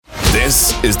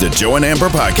This is the Joe and Amber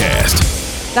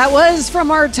Podcast. That was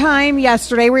from our time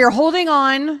yesterday. We are holding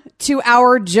on to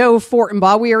our Joe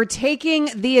Fortenbaugh. We are taking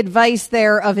the advice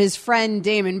there of his friend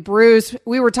Damon Bruce.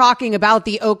 We were talking about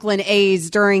the Oakland A's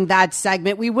during that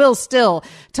segment. We will still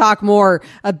talk more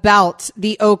about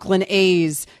the Oakland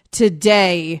A's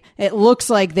today. It looks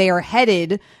like they are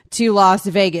headed to Las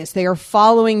Vegas. They are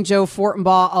following Joe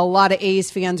Fortenbaugh. A lot of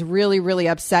A's fans really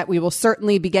upset. We will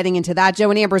certainly be getting into that. Joe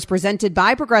and Amber is presented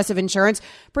by Progressive Insurance.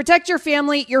 Protect your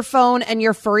family, your phone, and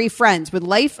your furry friends with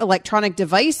life, electronic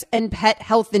device, and pet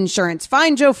health insurance.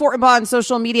 Find Joe Fortenbaugh on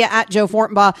social media at Joe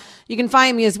Fortenbaugh. You can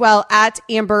find me as well at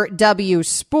Amber W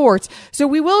Sports. So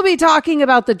we will be talking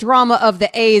about the drama of the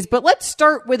A's, but let's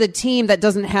start with a team that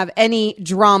doesn't have any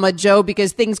drama, Joe,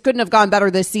 because things couldn't have gone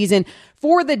better this season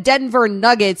for the Denver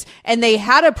Nuggets, and they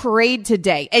had a parade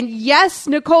today. And yes,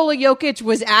 Nikola Jokic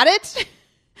was at it.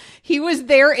 He was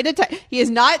there in a time. He's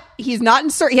not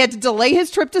in Serbia. He had to delay his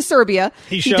trip to Serbia.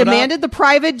 He demanded the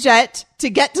private jet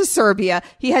to get to Serbia.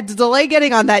 He had to delay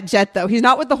getting on that jet, though. He's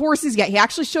not with the horses yet. He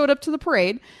actually showed up to the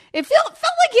parade. It felt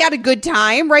like he had a good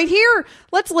time right here.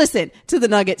 Let's listen to the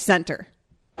Nugget Center.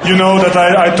 You know that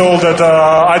I told that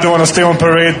I don't want to stay on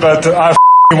parade, but I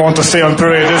want to stay on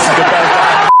parade. This is the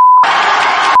best.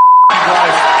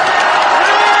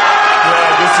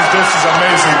 This is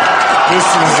amazing. This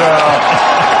is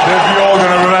we're all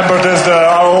gonna remember this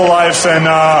our whole lives, and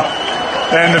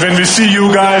when we see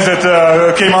you guys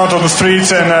that came out on the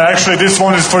streets, and actually this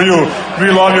one is for you.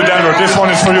 We love you, Denver. This one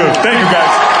is for you. Thank you,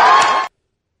 guys.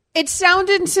 It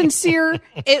sounded sincere.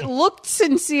 It looked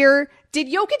sincere. Did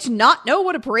Jokic not know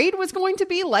what a parade was going to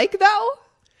be like, though?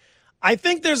 I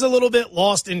think there's a little bit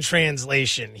lost in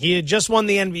translation. He had just won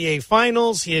the NBA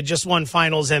Finals. He had just won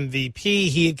Finals MVP.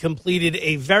 He had completed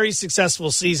a very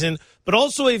successful season, but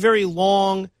also a very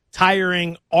long,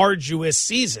 tiring, arduous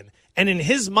season. And in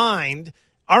his mind,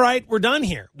 all right, we're done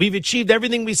here. We've achieved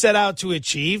everything we set out to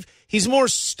achieve. He's more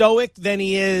stoic than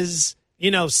he is,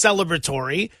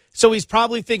 celebratory. So he's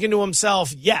probably thinking to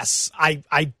himself, yes,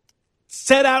 I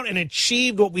set out and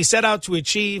achieved what we set out to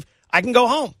achieve. I can go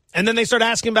home. And then they start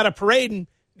asking about a parade, and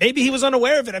maybe he was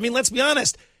unaware of it. I mean, let's be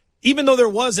honest. Even though there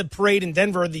was a parade in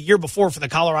Denver the year before for the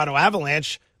Colorado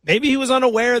Avalanche, maybe he was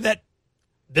unaware that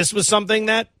this was something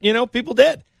that, people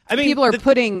did. I mean, people are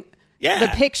putting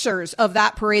the pictures of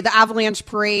that parade, the Avalanche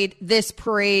parade, this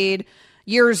parade.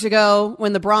 Years ago,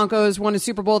 when the Broncos won a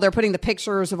Super Bowl, they're putting the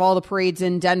pictures of all the parades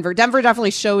in Denver. Denver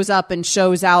definitely shows up and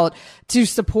shows out to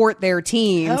support their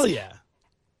teams. Hell yeah.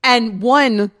 And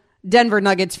one Denver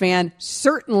Nuggets fan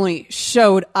certainly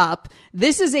showed up.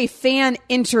 This is a fan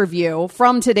interview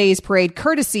from today's parade,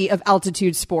 courtesy of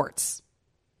Altitude Sports.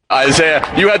 Isaiah,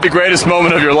 you had the greatest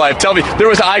moment of your life. Tell me, there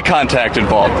was eye contact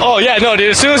involved. Oh, yeah, no,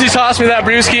 dude. As soon as he tossed me that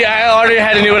brewski, I already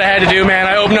had to do what I had to do, man.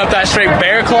 I opened up that straight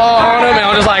bear claw on him, and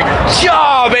I was just like,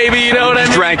 yaw, baby, you know what I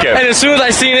mean? Drank it. And as soon as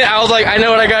I seen it, I was like, I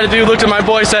know what I got to do. Looked at my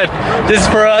boy, said, this is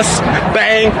for us.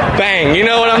 Bang, bang. You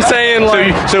know what I'm saying?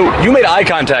 Like, so you made eye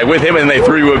contact with him, and they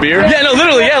threw you a beer? Yeah, no,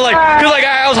 literally, yeah. Because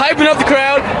I was hyping up the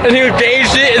crowd, and he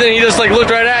gauged it, and then he just,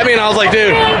 looked right at me, and I was like,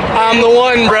 dude, I'm the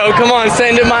one, bro. Come on,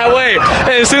 send it my way.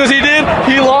 And as soon as he did,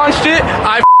 he launched it,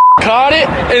 I caught it,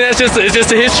 and it's just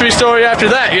a history story after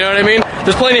that, you know what I mean?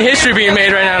 There's plenty of history being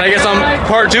made right now, and I guess I'm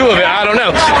part 2 of it, I don't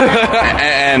know.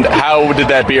 And how did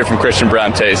that beer from Christian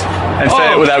Brown taste? And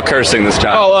say it without cursing this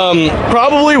time.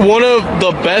 Probably one of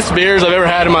the best beers I've ever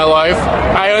had in my life.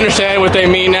 I understand what they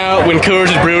mean now when Coors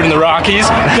is brewed in the Rockies,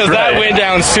 because that went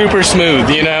down super smooth,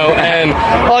 and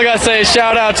all I gotta say is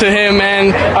shout out to him,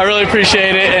 man. I really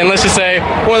appreciate it, and let's just say,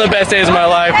 one of the best days of my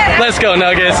life. Let's go,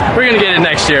 Nuggets. We're gonna get it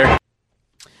next year.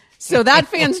 So that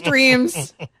fan's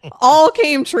dreams all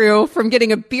came true from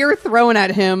getting a beer thrown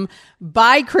at him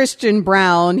by Christian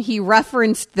Brown. He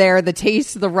referenced there the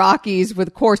taste of the Rockies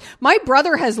with Coors. My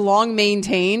brother has long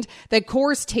maintained that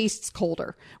Coors tastes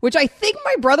colder, which I think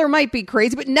my brother might be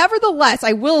crazy. But nevertheless,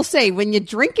 I will say when you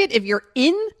drink it, if you're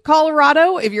in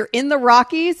Colorado, if you're in the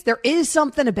Rockies, there is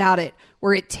something about it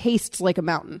where it tastes like a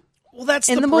mountain. Well, that's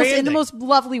in the most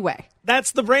lovely way.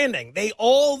 That's the branding.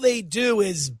 All they do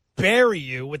is bury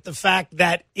you with the fact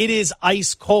that it is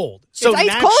ice cold. So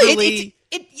it's ice cold.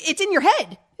 It's in your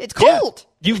head. It's cold.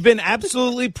 Yeah. You've been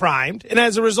absolutely primed, and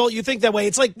as a result, you think that way.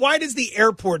 It's like, why does the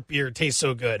airport beer taste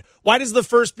so good? Why does the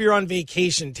first beer on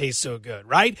vacation taste so good,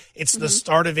 right? It's the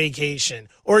start of vacation.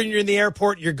 Or you're in the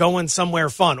airport, you're going somewhere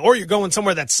fun. Or you're going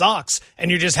somewhere that sucks, and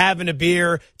you're just having a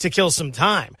beer to kill some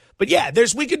time. But yeah,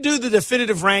 we could do the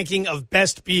definitive ranking of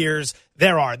best beers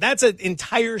there are. That's an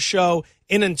entire show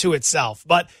in and to itself.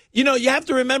 But, you have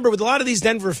to remember with a lot of these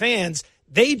Denver fans,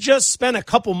 they just spent a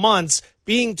couple months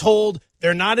being told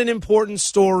They're not an important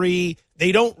story.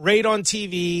 They don't rate on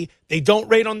TV. They don't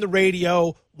rate on the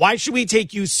radio. Why should we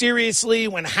take you seriously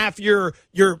when half your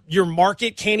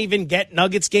market can't even get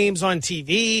Nuggets games on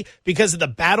TV because of the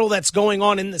battle that's going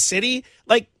on in the city?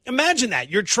 Like, imagine that.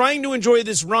 You're trying to enjoy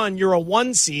this run. You're a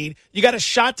 1 seed. You got a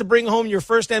shot to bring home your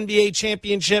first NBA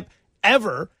championship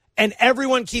ever, and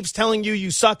everyone keeps telling you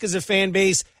you suck as a fan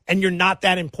base and you're not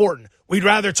that important. We'd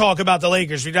rather talk about the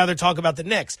Lakers. We'd rather talk about the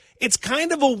Knicks. It's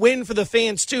kind of a win for the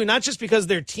fans, too, not just because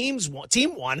their team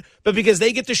won, but because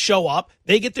they get to show up,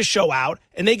 they get to show out,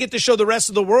 and they get to show the rest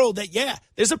of the world that, yeah,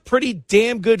 there's a pretty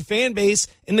damn good fan base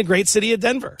in the great city of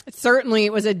Denver. Certainly,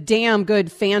 it was a damn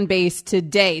good fan base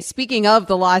today. Speaking of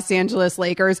the Los Angeles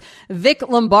Lakers, Vic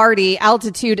Lombardi,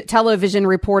 Altitude television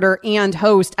reporter and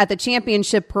host at the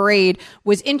championship parade,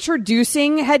 was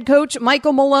introducing head coach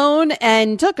Michael Malone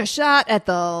and took a shot at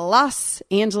the Los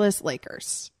Angeles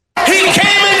Lakers. He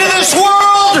came into this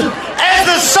world as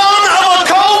the son of a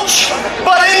coach,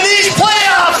 but in these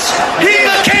playoffs, he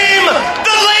became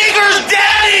the Lakers'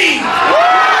 daddy.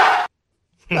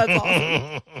 That's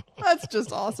awesome. That's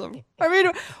just awesome. I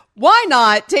mean, why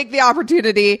not take the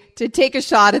opportunity to take a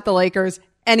shot at the Lakers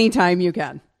anytime you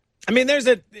can? I mean,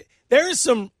 there is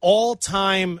some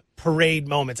all-time parade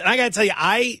moments. And I got to tell you,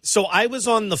 I was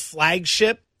on the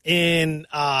flagship in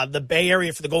the Bay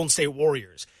Area for the Golden State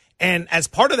Warriors. And as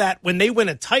part of that, when they win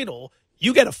a title,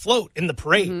 you get a float in the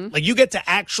parade. Mm-hmm. Like, you get to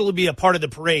actually be a part of the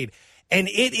parade. And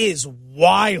it is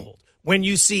wild when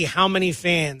you see how many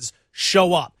fans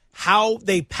show up, how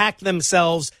they pack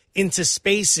themselves into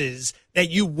spaces that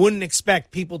you wouldn't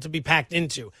expect people to be packed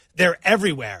into. They're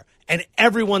everywhere, and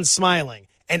everyone's smiling,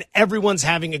 and everyone's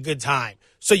having a good time.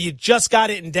 So you just got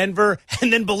it in Denver.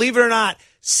 And then, believe it or not,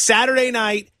 Saturday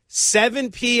night, 7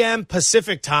 p.m.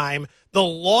 Pacific time, the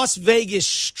Las Vegas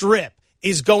Strip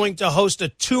is going to host a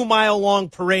 2-mile-long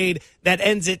parade that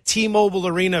ends at T-Mobile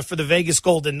Arena for the Vegas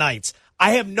Golden Knights.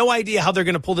 I have no idea how they're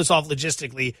going to pull this off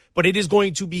logistically, but it is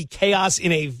going to be chaos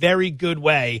in a very good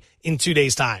way in 2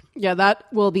 days' time. Yeah, that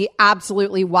will be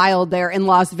absolutely wild there in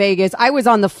Las Vegas. I was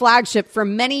on the flagship for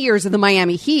many years of the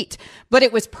Miami Heat, but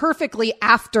it was perfectly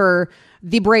after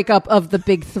the breakup of the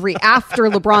big three, after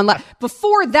LeBron left.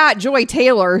 Before that, Joy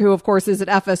Taylor, who of course is at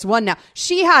FS1 now,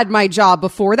 she had my job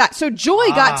before that. So Joy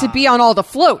got to be on all the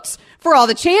floats for all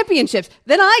the championships.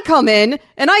 Then I come in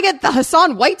and I get the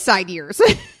Hassan Whiteside years.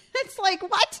 It's like,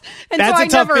 what? And that's so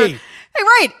a tough beat. Hey,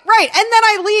 right. And then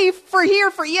I leave for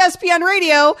ESPN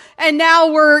Radio. And now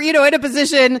we're, in a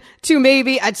position to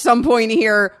maybe at some point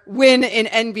here win an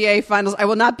NBA Finals. I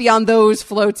will not be on those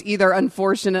floats either,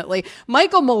 unfortunately.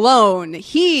 Michael Malone,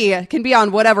 he can be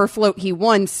on whatever float he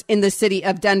wants in the city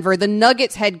of Denver. The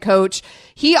Nuggets head coach.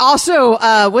 He also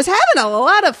was having a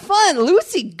lot of fun.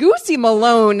 Loosey-goosey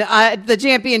Malone at the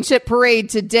championship parade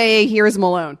today. Here's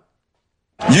Malone.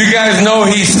 You guys know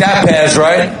he's stat pads,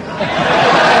 right?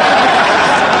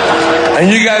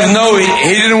 And you guys know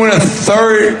he didn't win a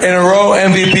third in a row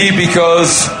MVP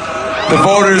because the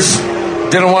voters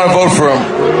didn't want to vote for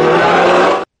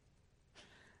him.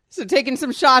 So taking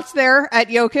some shots there at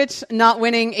Jokic not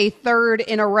winning a third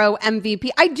in a row MVP.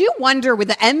 I do wonder with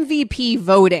the MVP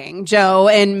voting, Joe,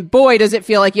 and boy, does it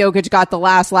feel like Jokic got the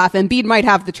last laugh. Embiid might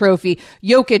have the trophy.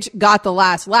 Jokic got the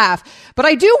last laugh. But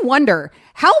I do wonder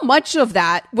how much of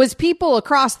that was people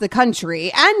across the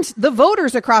country and the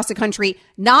voters across the country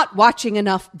not watching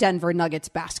enough Denver Nuggets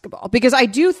basketball? Because I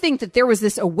do think that there was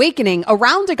this awakening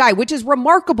around a guy, which is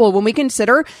remarkable when we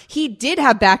consider he did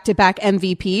have back-to-back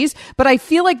MVPs, but I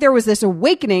feel like there was this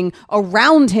awakening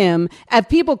around him of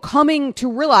people coming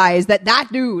to realize that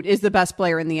dude is the best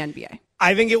player in the NBA.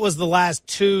 I think it was the last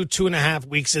 2.5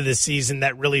 weeks of the season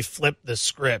that really flipped the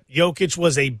script. Jokic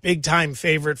was a big-time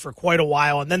favorite for quite a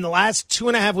while, and then the last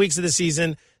 2.5 weeks of the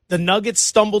season, the Nuggets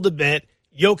stumbled a bit.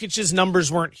 Jokic's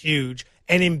numbers weren't huge,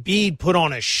 and Embiid put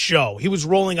on a show. He was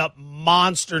rolling up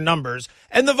monster numbers,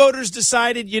 and the voters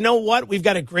decided, you know what? We've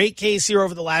got a great case here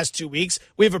over the last 2 weeks.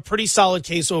 We have a pretty solid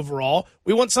case overall.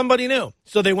 We want somebody new.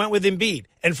 So they went with Embiid,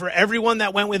 and for everyone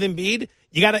that went with Embiid,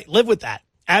 you got to live with that.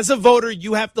 As a voter,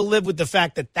 you have to live with the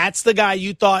fact that that's the guy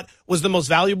you thought was the most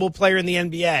valuable player in the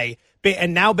NBA.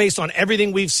 And now, based on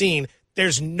everything we've seen,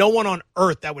 there's no one on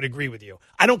earth that would agree with you.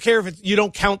 I don't care if you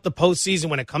don't count the postseason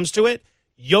when it comes to it.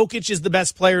 Jokic is the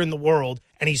best player in the world,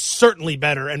 and he's certainly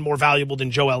better and more valuable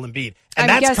than Joel Embiid. And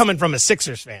that's coming from a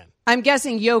Sixers fan. I'm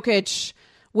guessing Jokic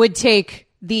would take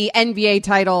the NBA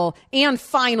title and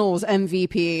Finals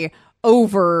MVP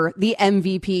over the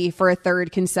MVP for a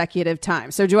third consecutive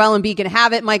time. So Joel Embiid can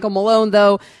have it. Michael Malone,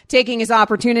 though, taking his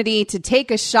opportunity to take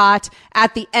a shot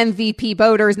at the MVP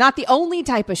voters. Not the only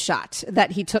type of shot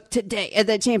that he took today at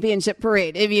the championship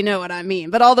parade, if you know what I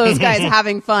mean. But all those guys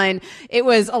having fun. It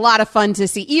was a lot of fun to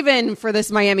see, even for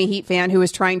this Miami Heat fan who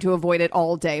was trying to avoid it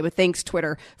all day. But thanks,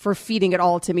 Twitter, for feeding it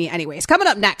all to me anyways. Coming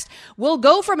up next, we'll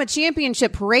go from a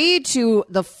championship parade to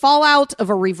the fallout of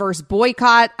a reverse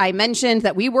boycott. I mentioned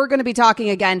that we were going to be talking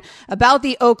again about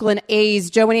the Oakland A's.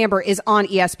 Joe and Amber is on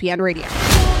ESPN Radio.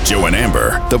 Joe and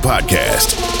Amber, the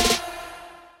podcast.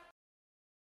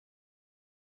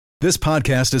 This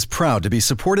podcast is proud to be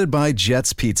supported by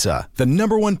Jets Pizza, the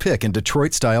 #1 pick in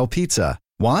Detroit-style pizza.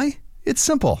 Why? It's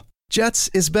simple. Jets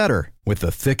is better. With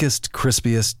the thickest,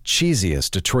 crispiest,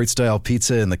 cheesiest Detroit-style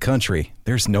pizza in the country,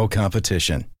 there's no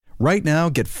competition. Right now,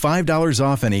 get $5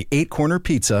 off any 8-corner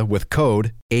pizza with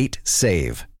code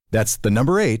 8SAVE. That's the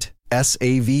number 8,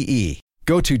 SAVE.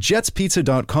 Go to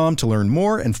jetspizza.com to learn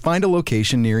more and find a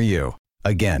location near you.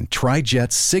 Again, try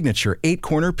Jet's signature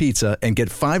 8-corner pizza and get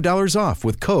 $5 off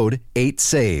with code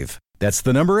 8SAVE. That's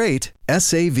the number 8,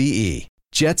 SAVE.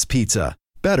 Jet's Pizza.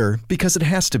 Better because it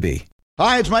has to be.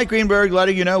 Hi, it's Mike Greenberg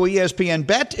letting you know ESPN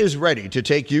Bet is ready to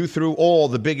take you through all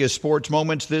the biggest sports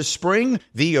moments this spring.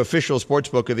 The official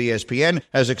sportsbook of ESPN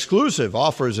has exclusive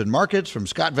offers and markets from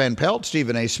Scott Van Pelt,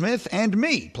 Stephen A. Smith, and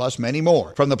me, plus many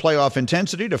more. From the playoff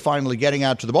intensity to finally getting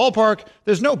out to the ballpark,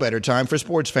 there's no better time for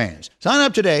sports fans. Sign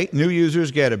up today. New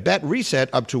users get a bet reset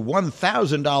up to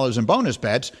 $1,000 in bonus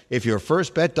bets if your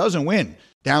first bet doesn't win.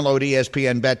 Download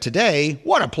ESPN Bet today.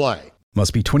 What a play.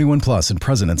 Must be 21 plus and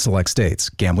present in select states.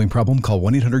 Gambling problem? Call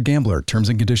 1-800-GAMBLER. Terms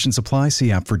and conditions apply.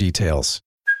 See app for details.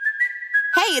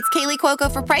 Hey, it's Kaylee Cuoco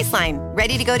for Priceline.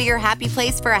 Ready to go to your happy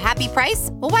place for a happy price?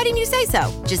 Well, why didn't you say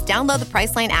so? Just download the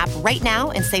Priceline app right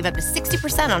now and save up to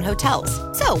 60% on hotels.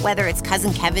 So whether it's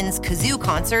Cousin Kevin's Kazoo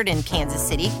Concert in Kansas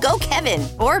City, go Kevin,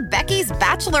 or Becky's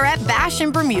Bachelorette Bash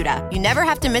in Bermuda, you never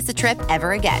have to miss a trip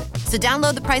ever again. So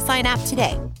download the Priceline app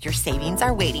today. Your savings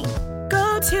are waiting.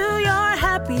 Go to your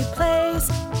happy place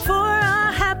for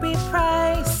a happy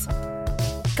price.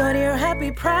 Go to your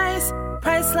happy price,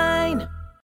 Priceline.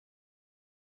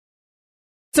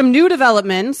 Some new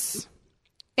developments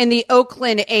in the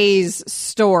Oakland A's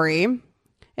story.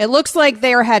 It looks like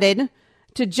they're headed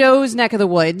to Joe's neck of the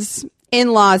woods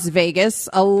in Las Vegas.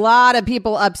 A lot of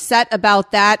people upset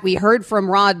about that. We heard from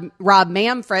Rob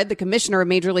Manfred, the commissioner of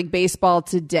Major League Baseball,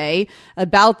 today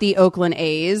about the Oakland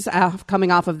A's coming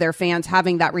off of their fans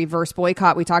having that reverse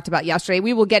boycott we talked about yesterday.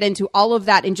 We will get into all of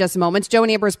that in just moments. Joe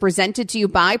and Amber is presented to you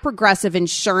by Progressive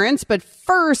Insurance. But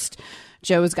first,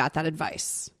 Joe's got that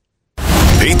advice.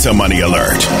 Pizza money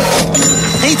alert.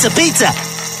 Pizza.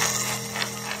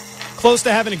 Close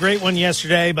to having a great one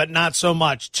yesterday, but not so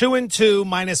much. 2-2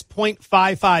 minus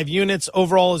 0.55 units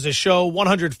overall as a show.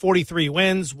 143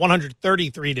 wins,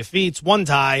 133 defeats, 1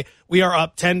 tie. We are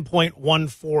up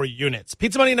 10.14 units.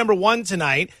 Pizza money number 1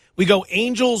 tonight. We go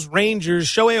Angels, Rangers.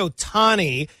 Shohei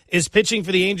Ohtani is pitching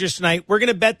for the Angels tonight. We're going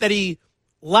to bet that he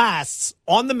lasts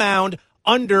on the mound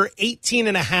under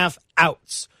 18.5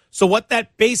 outs. So what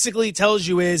that basically tells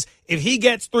you is if he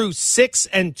gets through 6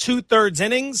 2/3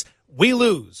 innings, we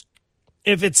lose.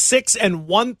 If it's 6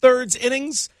 1/3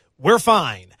 innings, we're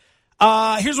fine.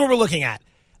 Here's what we're looking at.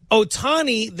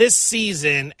 Ohtani this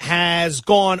season has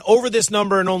gone over this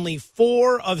number in only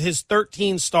 4 of his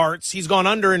 13 starts. He's gone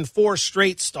under in 4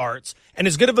 straight starts. And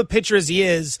as good of a pitcher as he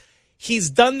is, he's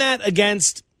done that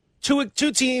against two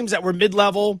teams that were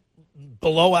mid-level,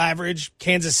 below average,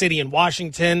 Kansas City and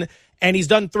Washington. And he's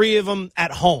done 3 of them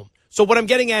at home. So what I'm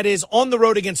getting at is on the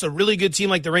road against a really good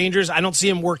team like the Rangers, I don't see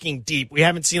him working deep. We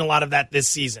haven't seen a lot of that this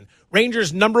season.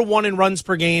 Rangers, number 1 in runs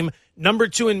per game, number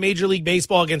 2 in Major League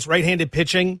Baseball against right-handed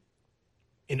pitching,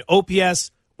 in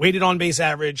OPS, weighted on-base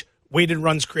average, weighted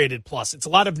runs created plus. It's a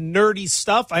lot of nerdy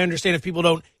stuff. I understand if people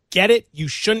don't get it, you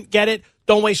shouldn't get it.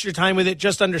 Don't waste your time with it.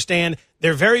 Just understand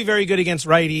they're very, very good against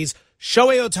righties.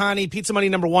 Shohei Ohtani, pizza money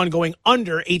number 1, going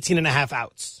under 18.5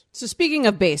 outs. So speaking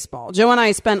of baseball, Joe and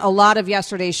I spent a lot of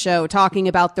yesterday's show talking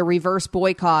about the reverse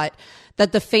boycott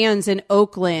that the fans in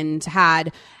Oakland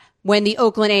had when the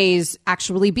Oakland A's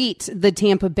actually beat the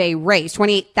Tampa Bay Rays.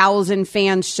 28,000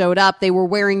 fans showed up. They were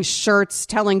wearing shirts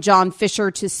telling John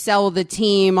Fisher to sell the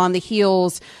team on the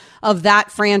heels of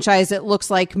that franchise, it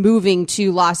looks like, moving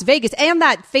to Las Vegas, and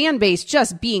that fan base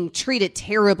just being treated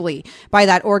terribly by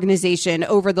that organization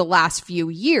over the last few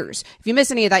years. If you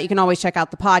miss any of that, you can always check out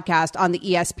the podcast on the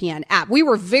ESPN app. We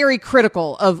were very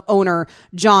critical of owner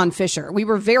John Fisher. We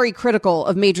were very critical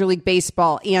of Major League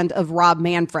Baseball and of Rob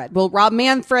Manfred. Well, Rob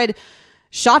Manfred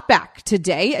shot back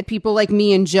today at people like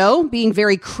me and Joe, being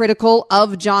very critical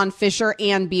of John Fisher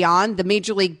and beyond. The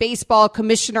Major League Baseball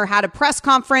commissioner had a press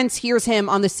conference. Here's him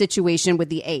on the situation with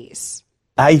the A's.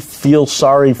 I feel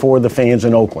sorry for the fans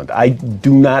in Oakland. I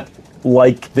do not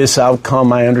like this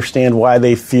outcome. I understand why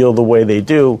they feel the way they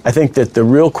do. I think that the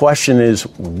real question is,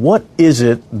 what is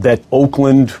it that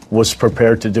Oakland was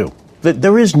prepared to do?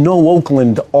 There is no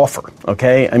Oakland offer,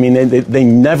 okay? I mean, they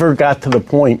never got to the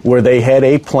point where they had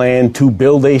a plan to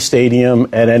build a stadium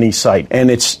at any site.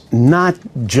 And it's not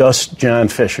just John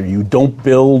Fisher. You don't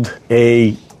build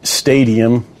a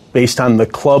stadium based on the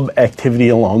club activity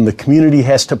alone. The community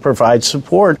has to provide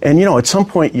support. And, at some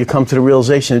point you come to the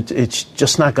realization it's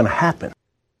just not going to happen.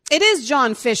 It is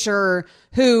John Fisher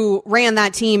who ran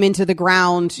that team into the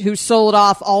ground, who sold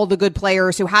off all the good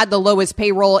players, who had the lowest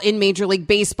payroll in Major League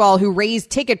Baseball, who raised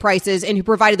ticket prices, and who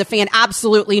provided the fan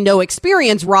absolutely no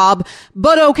experience, Rob.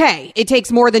 But okay, it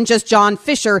takes more than just John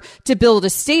Fisher to build a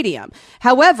stadium.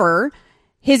 However,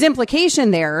 his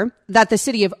implication there that the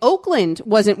city of Oakland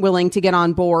wasn't willing to get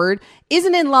on board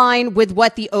isn't in line with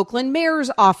what the Oakland mayor's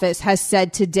office has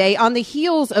said today on the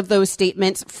heels of those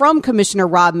statements from Commissioner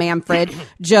Rob Manfred.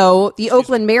 Joe, the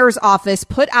Oakland mayor's office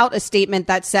put out a statement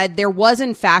that said there was,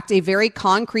 in fact, a very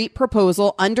concrete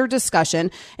proposal under discussion,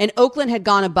 and Oakland had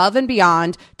gone above and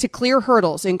beyond to clear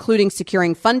hurdles, including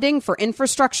securing funding for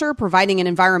infrastructure, providing an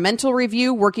environmental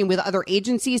review, working with other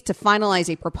agencies to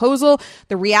finalize a proposal.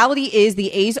 The reality is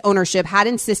the A's ownership had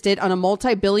insisted on a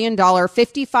multi-billion-dollar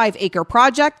 55-acre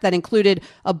project that included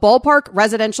a ballpark,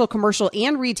 residential, commercial,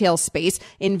 and retail space.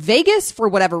 In Vegas, for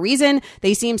whatever reason,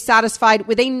 they seemed satisfied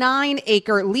with a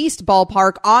 9-acre leased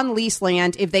ballpark on leased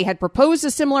land. If they had proposed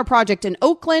a similar project in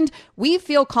Oakland, we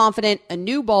feel confident a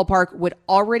new ballpark would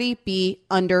already be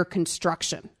under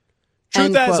construction.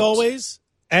 Truth as always.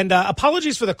 And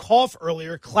apologies for the cough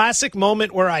earlier. Classic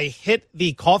moment where I hit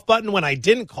the cough button when I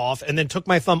didn't cough and then took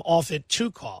my thumb off it to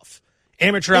cough.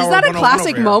 Amateur hour. Is that a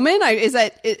classic moment?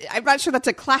 I'm not sure that's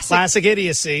a classic. Classic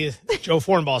idiocy, Joe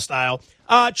Fornball style.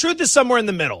 Truth is somewhere in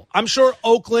the middle. I'm sure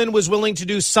Oakland was willing to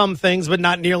do some things, but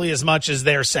not nearly as much as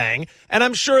they're saying. And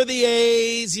I'm sure the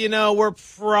A's, were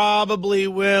probably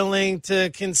willing to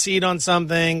concede on some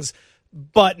things.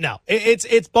 But no,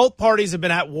 it's both parties have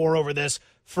been at war over this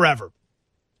forever.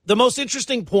 The most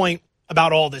interesting point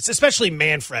about all this, especially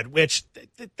Manfred, which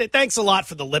thanks a lot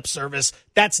for the lip service.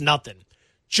 That's nothing.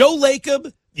 Joe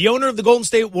Lacob, the owner of the Golden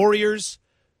State Warriors,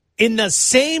 in the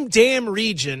same damn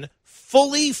region,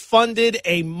 fully funded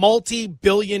a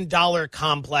multi-billion-dollar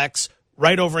complex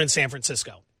right over in San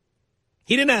Francisco.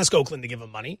 He didn't ask Oakland to give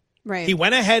him money. Right. He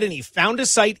went ahead and he found a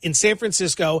site in San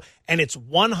Francisco, and it's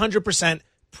 100%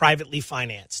 privately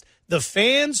financed. The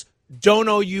fans don't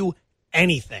owe you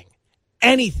anything.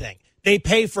 Anything. They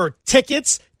pay for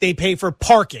tickets. They pay for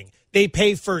parking. They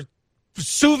pay for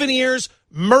souvenirs,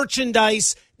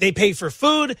 merchandise. They pay for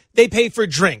food. They pay for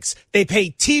drinks. They pay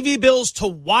TV bills to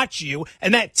watch you.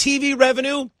 And that TV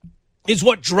revenue is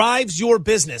what drives your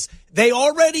business. They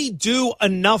already do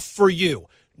enough for you.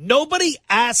 Nobody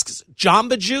asks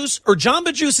Jamba Juice, or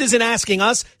Jamba Juice isn't asking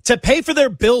us to pay for their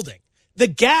building. The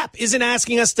Gap isn't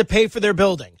asking us to pay for their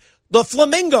building. The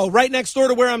Flamingo right next door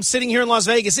to where I'm sitting here in Las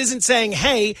Vegas isn't saying,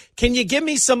 hey, can you give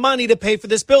me some money to pay for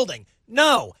this building?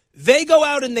 No, they go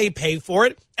out and they pay for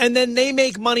it, and then they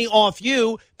make money off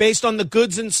you based on the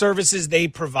goods and services they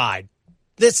provide.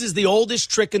 This is the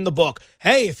oldest trick in the book.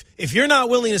 Hey, if you're not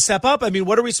willing to step up,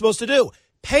 what are we supposed to do?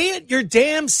 Pay it your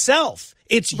damn self.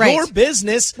 It's right. Your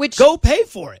business. Go pay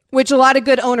for it. Which a lot of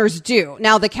good owners do.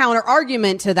 Now, the counter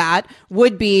argument to that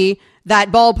would be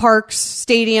that ballparks,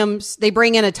 stadiums, they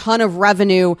bring in a ton of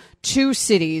revenue to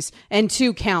cities and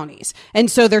to counties. And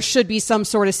so there should be some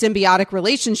sort of symbiotic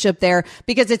relationship there,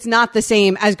 because it's not the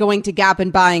same as going to Gap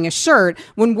and buying a shirt.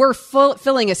 When we're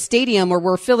filling a stadium or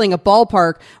we're filling a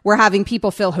ballpark, we're having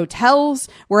people fill hotels.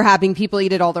 We're having people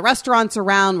eat at all the restaurants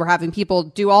around. We're having people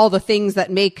do all the things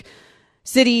that make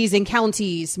cities and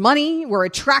counties money. We're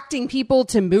attracting people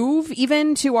to move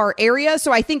even to our area.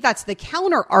 So I think that's the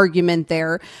counter argument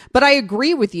there. But I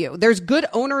agree with you. There's good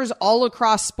owners all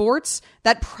across sports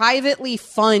that privately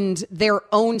fund their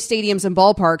own stadiums and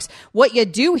ballparks. What you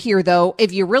do here, though,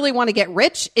 if you really want to get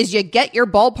rich, is you get your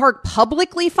ballpark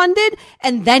publicly funded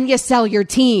and then you sell your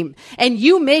team. And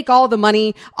you make all the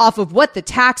money off of what the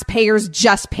taxpayers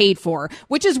just paid for,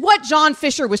 which is what John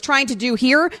Fisher was trying to do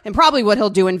here and probably what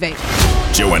he'll do in Vegas.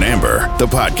 Joe and Amber, the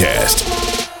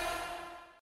podcast.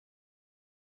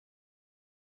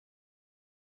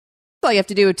 All you have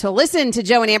to do to listen to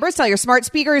Joe and Amber is tell your smart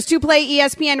speakers to play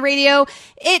ESPN Radio.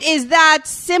 It is that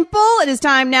simple. It is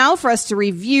time now for us to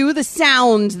review the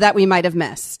sound that we might have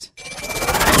missed.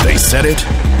 They said it,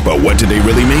 but what did they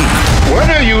really mean? What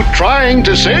are you trying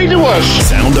to say to us?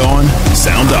 Sound on,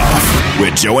 sound off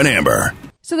with Joe and Amber.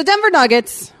 So the Denver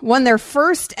Nuggets won their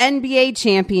first NBA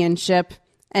championship.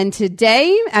 And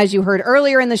today, as you heard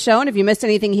earlier in the show, and if you missed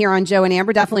anything here on Joe and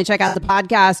Amber, definitely check out the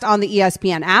podcast on the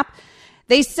ESPN app.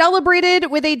 They celebrated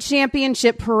with a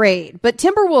championship parade. But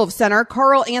Timberwolves center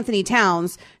Karl Anthony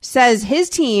Towns says his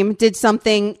team did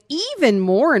something even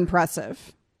more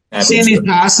impressive. Seeing these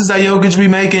passes that Jokic be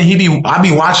making, I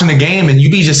be watching the game and you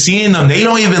be just seeing them. They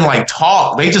don't even like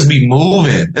talk. They just be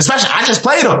moving. Especially, I just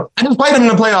played them in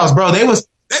the playoffs, bro. They was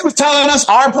telling us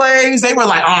our plays. They were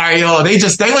like, all right, yo, they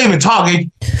don't even talk. They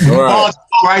ball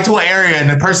right to an area and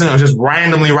the person was just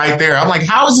randomly right there. I'm like,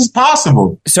 how is this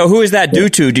possible? So who is that due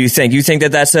to, do you think? You think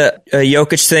that that's a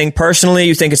Jokic thing personally?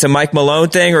 You think it's a Mike Malone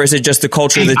thing, or is it just the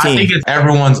culture of the team? I think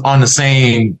everyone's on the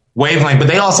same wavelength, but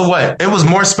they also it was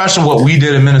more special what we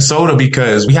did in Minnesota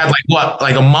because we had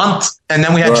like a month and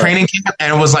then we had training camp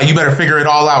and it was like, you better figure it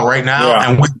all out right now. Yeah.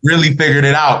 And we really figured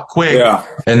it out quick. Yeah.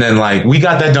 And then we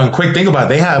got that done quick. Think about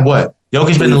it. They had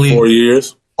Jokic been in the league 4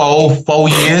 years. 4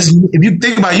 years. If you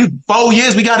think about it, 4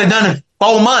 years, we got it done in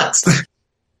 4 months.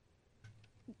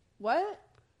 What?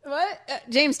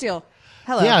 James Steele.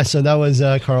 Hello. Yeah. So that was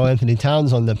Karl Anthony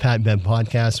Towns on the Pat Bev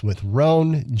podcast with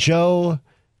Roan. Joe,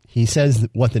 he says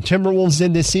that what the Timberwolves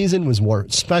did this season was more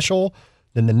special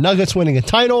than the Nuggets winning a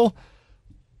title.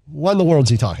 What in the world is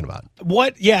he talking about?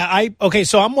 What? Yeah, okay,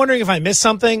 so I'm wondering if I missed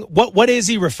something. What is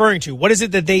he referring to? What is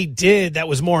it that they did that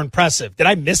was more impressive? Did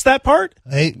I miss that part?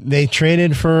 They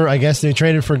traded for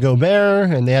Gobert,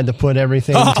 and they had to put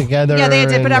everything together. Yeah, they had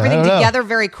to put everything together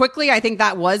very quickly. I think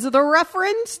that was the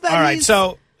reference. All right,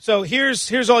 so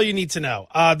here's all you need to know.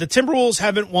 The Timberwolves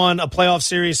haven't won a playoff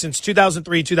series since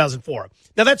 2003, 2004.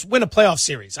 Now, that's win a playoff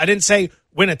series. I didn't say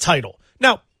win a title.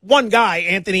 Now, one guy,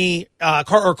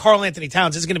 Karl Anthony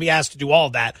Towns, is going to be asked to do all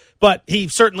of that, but he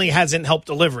certainly hasn't helped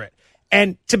deliver it.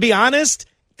 And to be honest,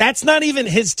 that's not even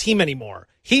his team anymore.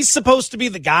 He's supposed to be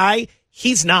the guy.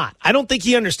 He's not. I don't think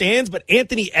he understands, but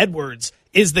Anthony Edwards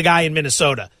is the guy in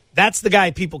Minnesota. That's the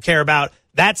guy people care about.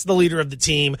 That's the leader of the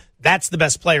team. That's the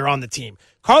best player on the team.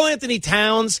 Karl Anthony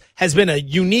Towns has been a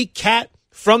unique cat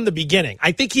from the beginning.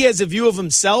 I think he has a view of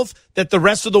himself that the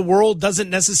rest of the world doesn't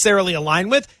necessarily align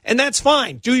with, and that's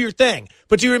fine. Do your thing.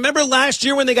 But do you remember last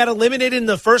year when they got eliminated in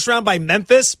the first round by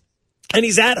Memphis? And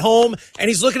he's at home, and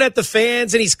he's looking at the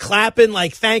fans, and he's clapping,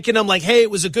 thanking them, hey, it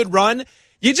was a good run.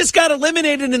 You just got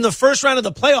eliminated in the first round of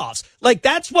the playoffs.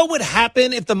 That's what would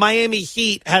happen if the Miami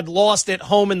Heat had lost at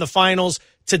home in the finals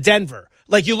to Denver.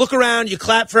 You look around, you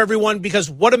clap for everyone because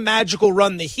what a magical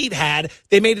run the Heat had.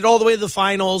 They made it all the way to the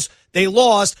finals. They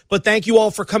lost, but thank you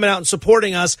all for coming out and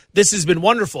supporting us. This has been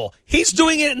wonderful. He's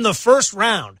doing it in the first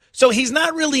round. So he's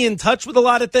not really in touch with a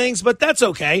lot of things, but that's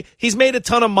okay. He's made a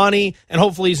ton of money, and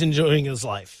hopefully he's enjoying his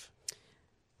life.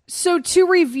 So to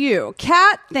review,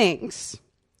 Kat thinks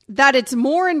that it's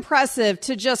more impressive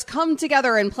to just come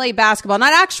together and play basketball,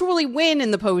 not actually win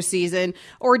in the postseason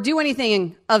or do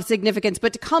anything of significance,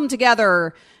 but to come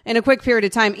together in a quick period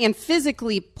of time and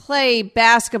physically play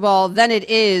basketball than it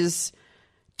is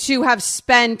to have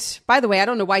spent, by the way, I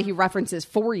don't know why he references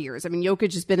 4 years. I mean,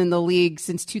 Jokic has been in the league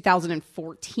since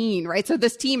 2014, right? So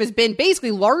this team has been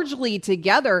basically largely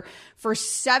together for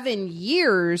 7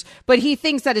 years, but he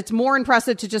thinks that it's more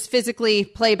impressive to just physically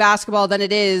play basketball than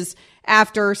it is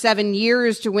after 7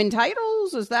 years to win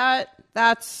titles.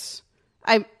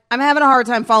 I'm having a hard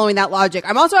time following that logic.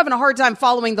 I'm also having a hard time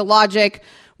following the logic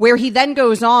where he then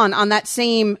goes on that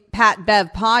same Pat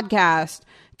Bev podcast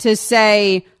to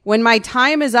say, when my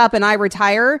time is up and I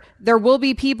retire, there will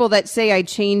be people that say I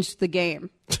changed the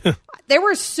game. There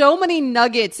were so many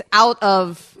nuggets out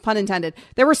of, pun intended,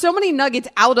 there were so many nuggets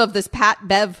out of this Pat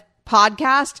Bev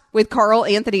podcast with Karl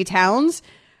Anthony Towns.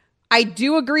 I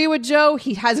do agree with Joe.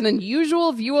 He has an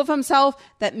unusual view of himself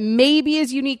that maybe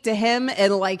is unique to him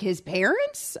and his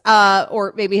parents,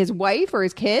 or maybe his wife or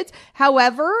his kids.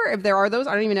 However, if there are those,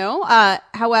 I don't even know.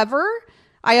 However,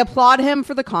 I applaud him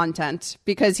for the content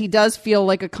because he does feel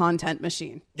like a content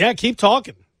machine. Yeah, keep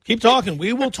talking. Keep talking.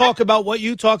 We will talk about what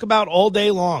you talk about all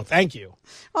day long. Thank you.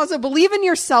 Also, believe in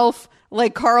yourself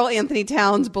like Karl Anthony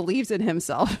Towns believes in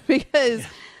himself because...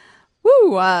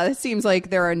 it seems like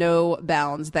there are no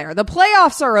bounds there. The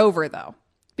playoffs are over, though,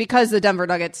 because the Denver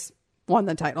Nuggets won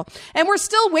the title. And we're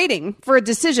still waiting for a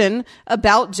decision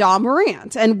about Ja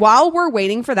Morant. And while we're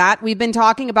waiting for that, we've been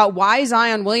talking about why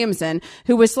Zion Williamson,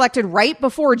 who was selected right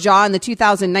before Ja in the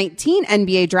 2019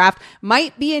 NBA draft,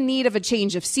 might be in need of a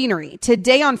change of scenery.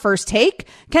 Today on First Take,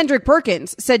 Kendrick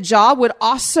Perkins said Ja would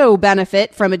also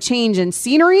benefit from a change in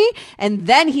scenery. And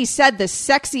then he said the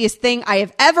sexiest thing I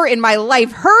have ever in my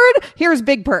life heard. Here's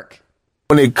Big Perk.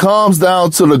 When it comes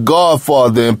down to the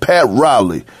Godfather and Pat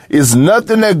Riley, it's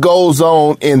nothing that goes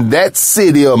on in that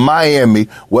city of Miami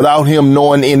without him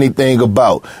knowing anything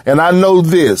about. And I know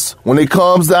this, when it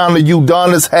comes down to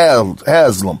Udonis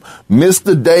Haslem,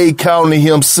 Mr. Dade County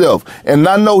himself, and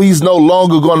I know he's no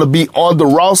longer going to be on the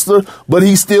roster, but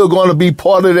he's still going to be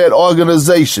part of that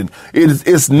organization.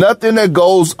 It's nothing that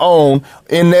goes on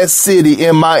in that city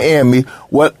in Miami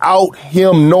without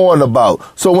him knowing about.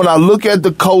 So when I look at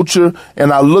the culture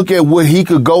and I look at what he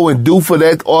could go and do for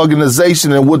that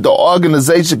organization and what the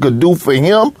organization could do for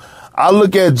him, I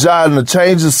look at Ja and the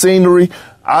change of scenery.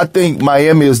 I think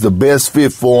Miami is the best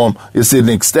fit for him. It's an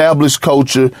established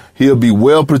culture. He'll be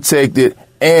well protected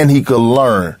and he could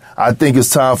learn. I think it's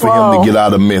time for him to get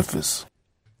out of Memphis.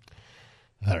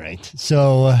 All right.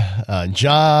 So,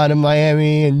 Ja to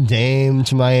Miami and Dame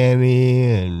to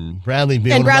Miami and Bradley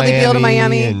Beal to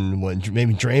Miami. And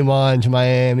maybe Draymond to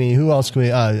Miami. Who else could we,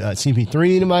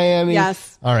 CP3 to Miami?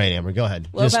 Yes. All right, Amber, go ahead.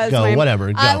 Lopez, just go, Miami.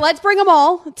 Whatever. Go. Let's bring them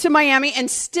all to Miami and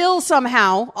still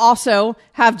somehow also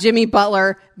have Jimmy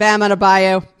Butler, Bam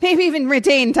Adebayo, maybe even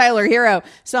retain Tyler Hero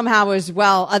somehow as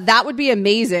well. That would be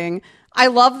amazing. I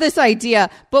love this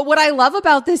idea. But what I love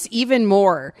about this even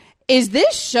more is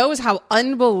this shows how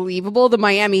unbelievable the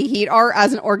Miami Heat are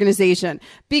as an organization.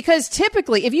 Because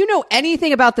typically, if you know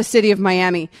anything about the city of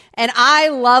Miami, and I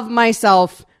love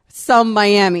myself some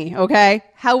Miami, okay?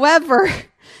 However,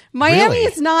 Miami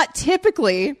is not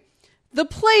typically the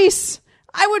place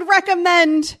I would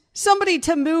recommend somebody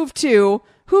to move to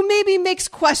who maybe makes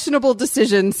questionable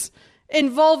decisions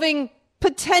involving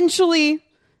potentially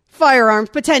firearms,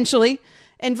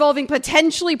 involving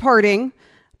potentially partying,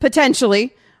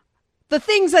 the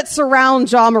things that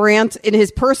surround Ja Morant in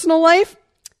his personal life,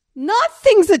 not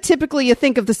things that typically you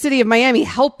think of the city of Miami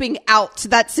helping out to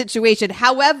that situation.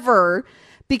 However,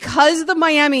 because the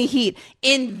Miami Heat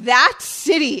in that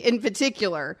city in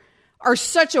particular are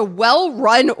such a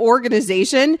well-run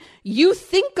organization, you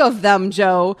think of them,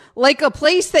 Joe, like a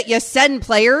place that you send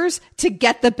players to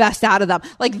get the best out of them.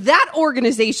 Like that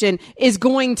organization is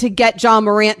going to get Ja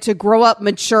Morant to grow up,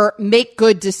 mature, make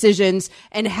good decisions,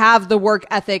 and have the work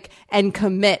ethic and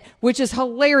commit, which is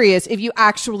hilarious if you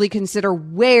actually consider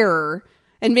where.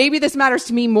 And maybe this matters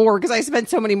to me more because I spent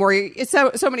so many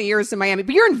years in Miami,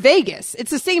 but you're in Vegas. It's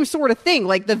the same sort of thing,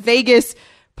 like the Vegas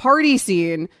party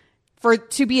scene.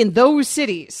 To be in those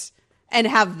cities and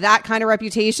have that kind of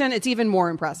reputation, it's even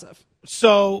more impressive.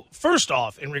 So, first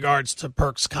off, in regards to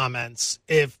Perk's comments,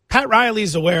 if Pat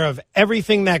Riley's aware of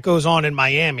everything that goes on in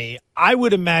Miami, I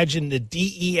would imagine the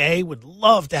DEA would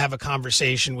love to have a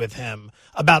conversation with him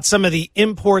about some of the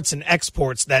imports and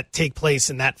exports that take place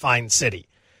in that fine city.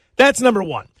 That's number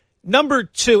one. Number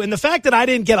two, and the fact that I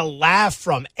didn't get a laugh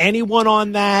from anyone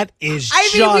on that is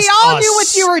just we all knew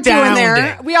what you were doing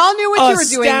there. We all knew what you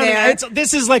were doing there.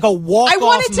 This is like a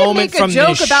walk-off moment from this show. I wanted to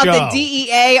make a joke about the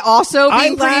DEA also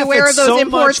being pretty aware of those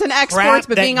imports and exports,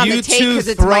 but being on the take because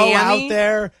it's Miami. Out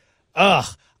there.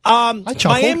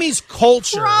 Miami's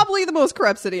culture. Probably the most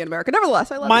corrupt city in America.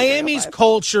 Nevertheless, I love Miami's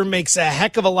culture makes a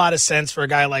heck of a lot of sense for a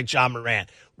guy like Ja Morant.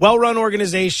 Well-run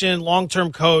organization,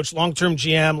 long-term coach, long-term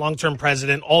GM, long-term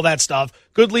president, all that stuff.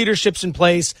 Good leadership's in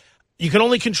place. You can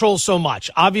only control so much.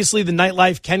 Obviously, the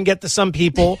nightlife can get to some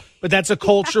people, but that's a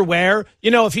culture where,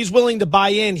 if he's willing to buy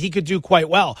in, he could do quite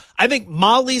well. I think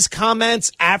Molly's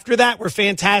comments after that were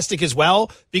fantastic as well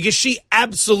because she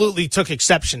absolutely took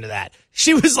exception to that.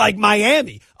 She was like,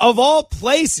 Miami, of all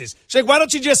places. She's like, why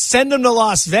don't you just send them to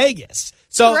Las Vegas?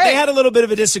 So They had a little bit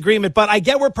of a disagreement, but I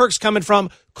get where Perk's coming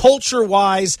from.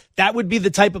 Culture-wise, that would be the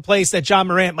type of place that Ja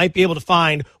Morant might be able to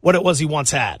find what it was he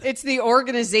once had. It's the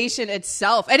organization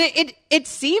itself. And it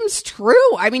seems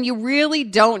true. I mean, you really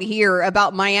don't hear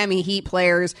about Miami Heat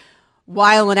players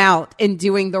wilding out and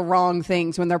doing the wrong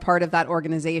things when they're part of that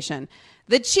organization.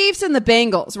 The Chiefs and the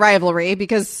Bengals rivalry,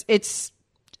 because it's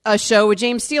a show with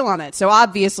James Steele on it. So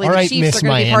obviously the Chiefs are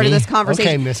going to be part of this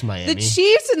conversation. Okay, Miss Miami. The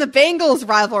Chiefs and the Bengals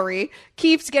rivalry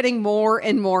keeps getting more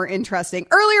and more interesting.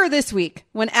 Earlier this week,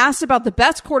 when asked about the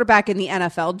best quarterback in the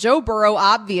NFL, Joe Burrow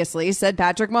obviously said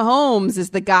Patrick Mahomes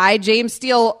is the guy. James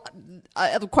Steele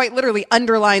quite literally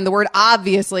underlined the word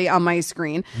obviously on my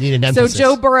screen. Need an So emphasis.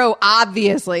 Joe Burrow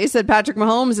obviously said Patrick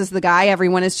Mahomes is the guy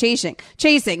everyone is chasing.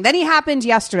 Then he happened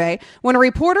yesterday when a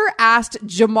reporter asked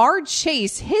Jamar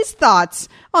Chase his thoughts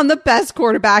on the best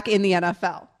quarterback in the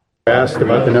NFL. Asked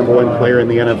about the number one player in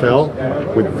the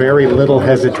NFL, with very little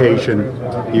hesitation,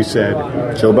 you said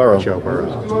Joe Burrow. Joe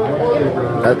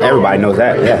Burrow. Everybody knows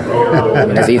that, yeah. I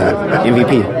mean, that's easy.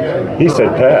 MVP. He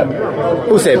said Pat.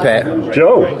 Who said Pat?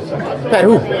 Joe. Pat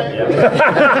who?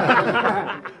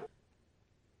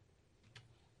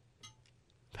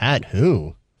 Pat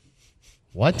who?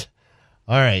 What?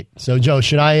 All right. So, Joe,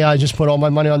 should I just put all my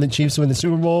money on the Chiefs to win the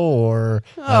Super Bowl, or?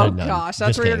 Oh, gosh,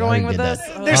 that's where you're going with this?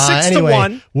 They're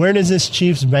 6-1. Where does this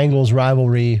Chiefs-Bengals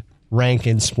rivalry rank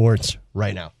in sports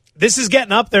right now? This is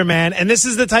getting up there, man, and this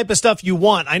is the type of stuff you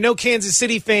want. I know Kansas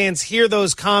City fans hear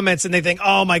those comments and they think,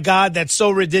 oh, my God, that's so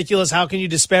ridiculous. How can you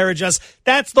disparage us?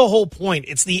 That's the whole point.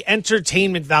 It's the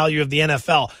entertainment value of the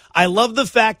NFL. I love the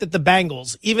fact that the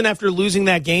Bengals, even after losing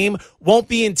that game, won't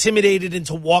be intimidated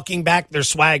into walking back their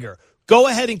swagger. Go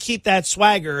ahead and keep that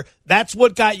swagger. That's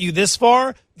what got you this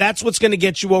far. That's what's going to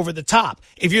get you over the top.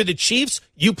 If you're the Chiefs,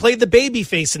 you played the baby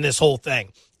face in this whole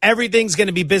thing. Everything's going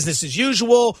to be business as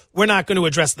usual. We're not going to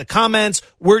address the comments.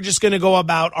 We're just going to go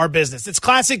about our business. It's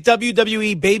classic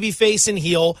WWE babyface and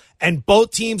heel, and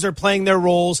both teams are playing their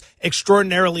roles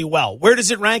extraordinarily well. Where does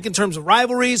it rank in terms of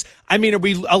rivalries? I mean, are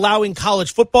we allowing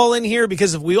college football in here?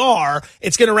 Because if we are,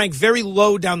 it's going to rank very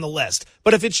low down the list.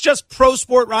 But if it's just pro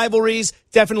sport rivalries,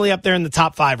 definitely up there in the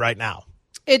top 5 right now.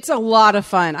 It's a lot of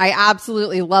fun. I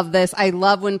absolutely love this. I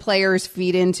love when players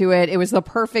feed into it. It was the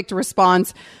perfect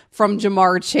response from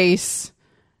Jamar Chase.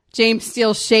 James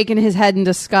Steele shaking his head in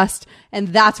disgust, and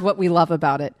that's what we love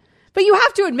about it. But you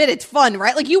have to admit it's fun,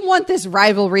 right? Like, you want this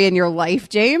rivalry in your life,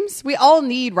 James. We all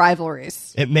need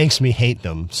rivalries. It makes me hate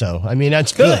them. So, I mean,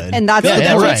 that's good. And that's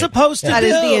what right. it's supposed to do. That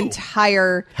is the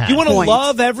entire You want to point.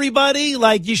 love everybody?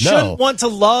 Like, you shouldn't want to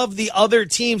love the other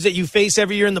teams that you face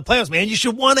every year in the playoffs, man. You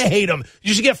should want to hate them.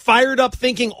 You should get fired up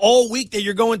thinking all week that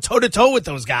you're going toe-to-toe with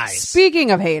those guys.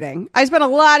 Speaking of hating, I spent a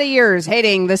lot of years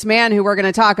hating this man who we're going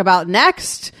to talk about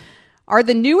next. Are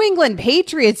the New England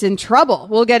Patriots in trouble?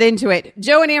 We'll get into it.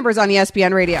 Joe and Amber's on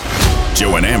ESPN Radio.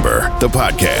 Joe and Amber, the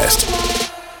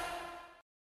podcast.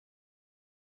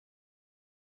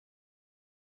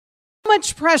 How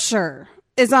much pressure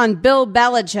is on Bill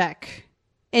Belichick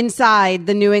inside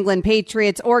the New England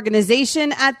Patriots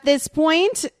organization at this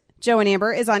point? Joe and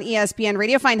Amber is on ESPN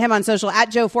Radio. Find him on social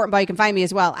at Joe Fortenbaugh. You can find me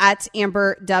as well at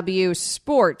Amber W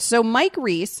Sports. So Mike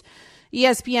Reese,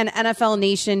 ESPN NFL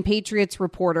Nation Patriots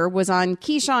reporter, was on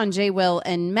Keyshawn, J. Will,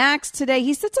 and Max today.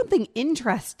 He said something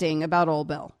interesting about old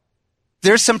Bill.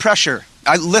 There's some pressure.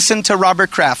 I listened to Robert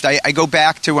Kraft. I go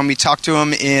back to when we talked to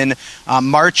him in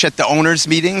March at the owners'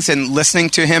 meetings and listening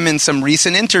to him in some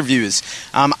recent interviews.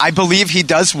 I believe he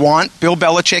does want Bill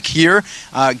Belichick here,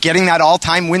 getting that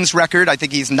all-time wins record. I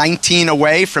think he's 19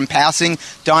 away from passing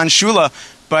Don Shula.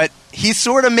 But he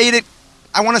sort of made it,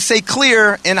 I want to say,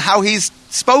 clear in how he's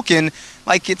spoken.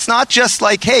 Like, it's not just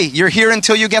like, hey, you're here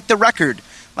until you get the record.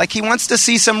 Like, he wants to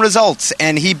see some results,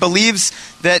 and he believes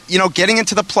that, you know, getting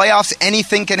into the playoffs,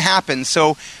 anything can happen.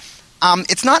 So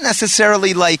it's not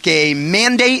necessarily like a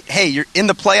mandate, hey, you're in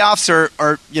the playoffs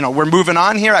or you know, we're moving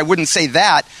on here. I wouldn't say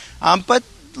that. But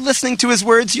listening to his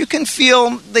words, you can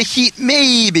feel the heat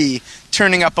maybe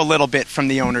turning up a little bit from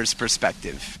the owner's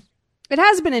perspective. It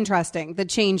has been interesting, the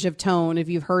change of tone, if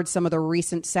you've heard some of the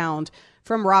recent sound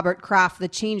from Robert Kraft, the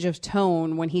change of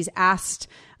tone when he's asked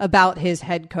about his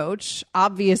head coach.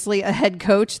 Obviously a head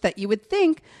coach that you would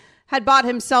think had bought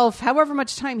himself however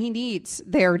much time he needs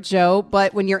there, Joe.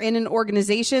 But when you're in an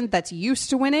organization that's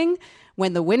used to winning,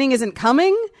 when the winning isn't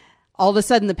coming, all of a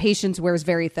sudden the patience wears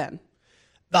very thin.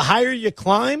 The higher you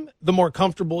climb, the more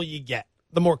comfortable you get.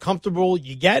 The more comfortable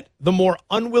you get, the more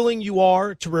unwilling you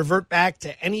are to revert back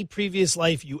to any previous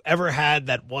life you ever had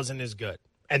that wasn't as good.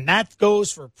 And that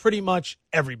goes for pretty much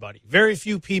everybody. Very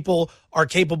few people are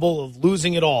capable of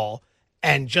losing it all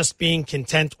and just being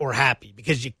content or happy,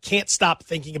 because you can't stop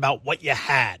thinking about what you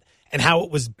had and how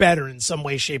it was better in some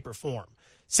way, shape, or form.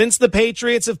 Since the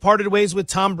Patriots have parted ways with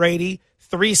Tom Brady,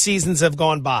 3 seasons have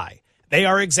gone by. They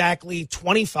are exactly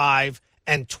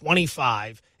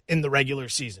 25-25 in the regular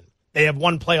season. They have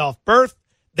one playoff berth.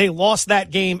 They lost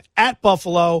that game at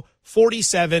Buffalo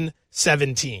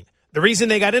 47-17. The reason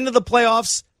they got into the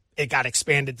playoffs, it got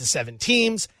expanded to 7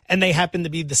 teams, and they happened to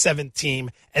be the 7th team,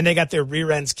 and they got their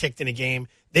rear ends kicked in a game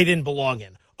they didn't belong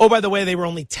in. Oh, by the way, they were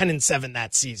only 10-7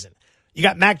 that season. You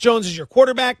got Mac Jones as your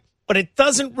quarterback, but it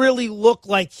doesn't really look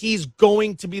like he's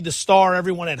going to be the star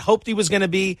everyone had hoped he was going to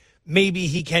be. Maybe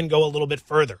he can go a little bit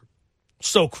further.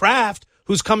 So Kraft,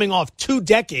 who's coming off 2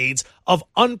 decades of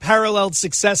unparalleled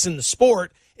success in the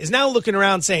sport, is now looking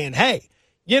around saying, hey,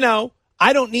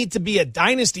 I don't need to be a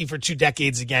dynasty for 2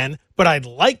 decades again, but I'd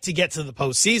like to get to the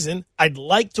postseason. I'd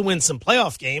like to win some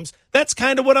playoff games. That's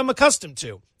kind of what I'm accustomed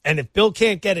to. And if Bill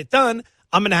can't get it done,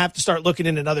 I'm going to have to start looking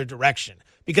in another direction.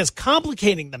 Because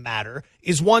complicating the matter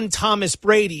is one Thomas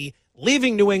Brady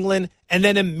leaving New England and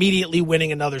then immediately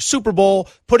winning another Super Bowl,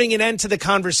 putting an end to the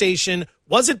conversation.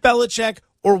 Was it Belichick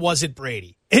or was it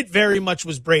Brady? It very much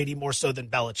was Brady more so than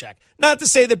Belichick. Not to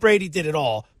say that Brady did it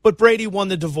all, but Brady won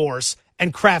the divorce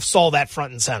and Kraft saw that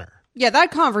front and center. Yeah,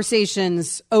 that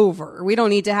conversation's over. We don't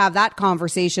need to have that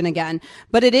conversation again.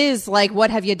 But it is like,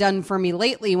 what have you done for me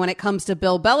lately when it comes to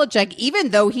Bill Belichick, even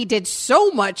though he did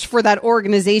so much for that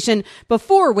organization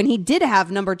before when he did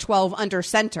have number 12 under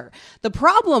center. The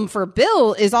problem for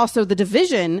Bill is also the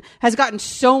division has gotten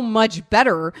so much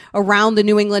better around the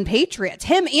New England Patriots.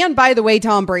 Him and, by the way,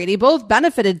 Tom Brady both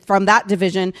benefited from that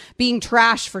division being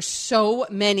trash for so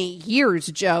many years,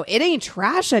 Joe. It ain't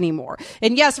trash anymore.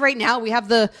 And yes, right now we have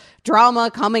the drama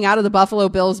coming out of the Buffalo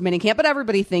Bills minicamp, but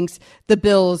everybody thinks the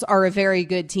Bills are a very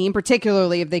good team,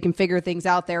 particularly if they can figure things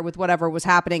out there with whatever was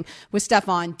happening with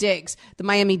Stephon Diggs. The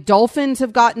Miami Dolphins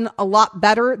have gotten a lot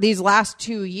better these last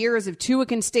 2 years. If Tua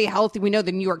can stay healthy, we know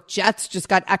the New York Jets just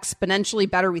got exponentially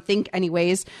better, we think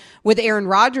anyways, with Aaron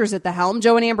Rodgers at the helm.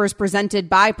 Joe and Amber is presented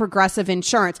by Progressive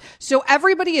Insurance. So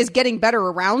everybody is getting better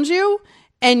around you,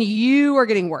 and you are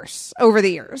getting worse over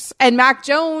the years. And Mac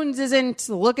Jones isn't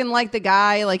looking like the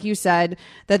guy, like you said,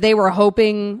 that they were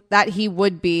hoping that he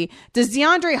would be. Does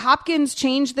DeAndre Hopkins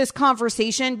change this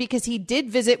conversation? Because he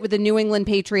did visit with the New England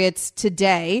Patriots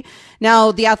today.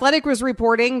 Now, The Athletic was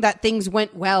reporting that things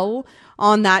went well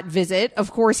on that visit.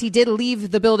 Of course, he did leave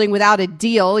the building without a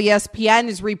deal. ESPN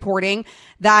is reporting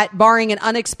that barring an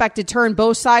unexpected turn,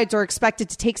 both sides are expected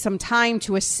to take some time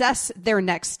to assess their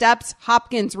next steps.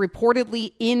 Hopkins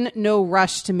reportedly in no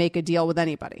rush to make a deal with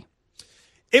anybody.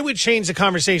 It would change the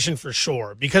conversation for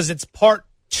sure because it's part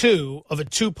 2 of a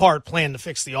 2-part plan to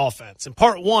fix the offense. And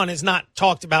part 1 is not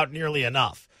talked about nearly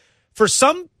enough. For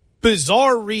some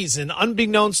bizarre reason,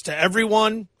 unbeknownst to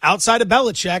everyone outside of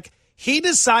Belichick, he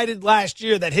decided last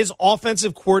year that his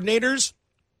offensive coordinators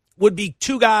would be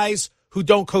 2 guys who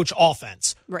don't coach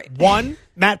offense. Right. One,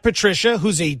 Matt Patricia,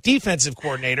 who's a defensive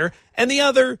coordinator, and the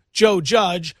other, Joe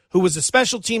Judge, who was a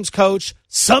special teams coach,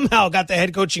 somehow got the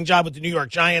head coaching job with the New York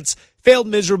Giants, failed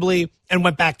miserably, and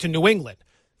went back to New England.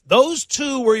 Those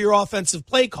 2 were your offensive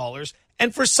play callers,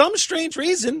 and for some strange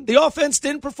reason, the offense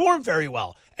didn't perform very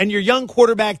well, and your young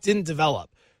quarterback didn't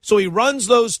develop. So he runs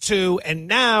those 2, and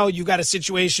now you got a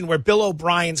situation where Bill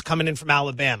O'Brien's coming in from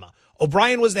Alabama.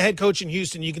 O'Brien was the head coach in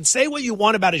Houston. You can say what you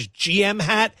want about his GM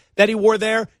hat that he wore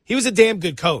there. He was a damn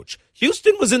good coach.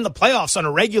 Houston was in the playoffs on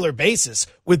a regular basis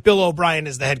with Bill O'Brien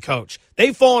as the head coach.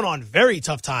 They've fallen on very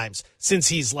tough times since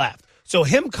he's left. So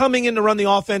him coming in to run the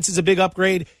offense is a big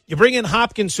upgrade. You bring in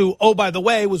Hopkins, who, oh, by the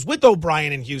way, was with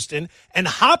O'Brien in Houston. And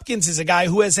Hopkins is a guy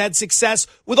who has had success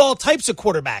with all types of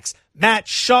quarterbacks. Matt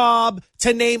Schaub,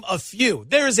 to name a few.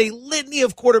 There is a litany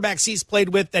of quarterbacks he's played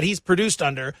with that he's produced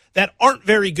under that aren't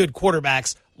very good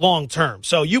quarterbacks long term.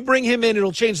 So you bring him in,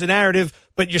 it'll change the narrative,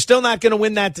 but you're still not going to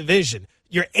win that division.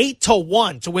 You're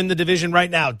 8-1 to win the division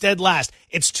right now, dead last.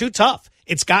 It's too tough.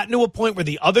 It's gotten to a point where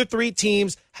the other 3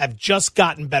 teams have just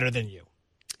gotten better than you.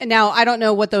 Now, I don't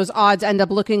know what those odds end up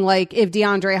looking like if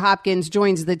DeAndre Hopkins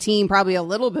joins the team. Probably a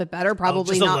little bit better.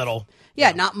 Probably just not. A little.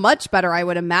 Yeah, not much better, I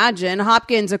would imagine.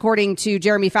 Hopkins, according to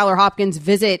Jeremy Fowler, Hopkins'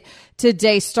 visit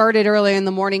today started early in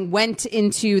the morning, went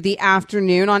into the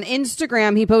afternoon. On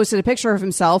Instagram, he posted a picture of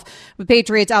himself with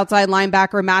Patriots outside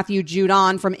linebacker Matthew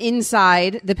Judon from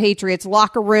inside the Patriots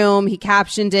locker room. He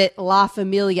captioned it La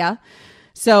Familia.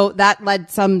 So that led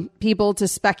some people to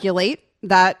speculate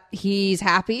that he's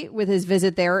happy with his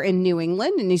visit there in New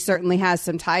England, and he certainly has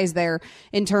some ties there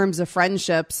in terms of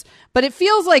friendships. But it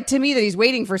feels like to me that he's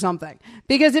waiting for something,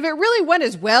 because if it really went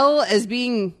as well as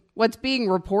what's being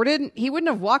reported, he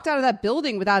wouldn't have walked out of that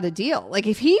building without a deal. Like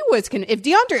if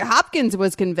DeAndre Hopkins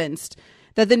was convinced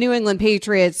that the New England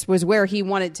Patriots was where he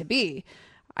wanted to be,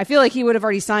 I feel like he would have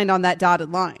already signed on that dotted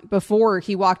line before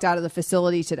he walked out of the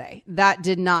facility today. That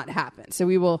did not happen. So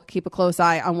we will keep a close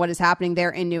eye on what is happening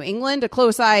there in New England. A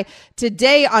close eye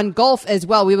today on golf as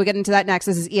well. We will get into that next.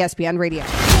 This is ESPN Radio.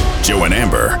 Joe and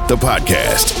Amber, the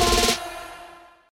podcast.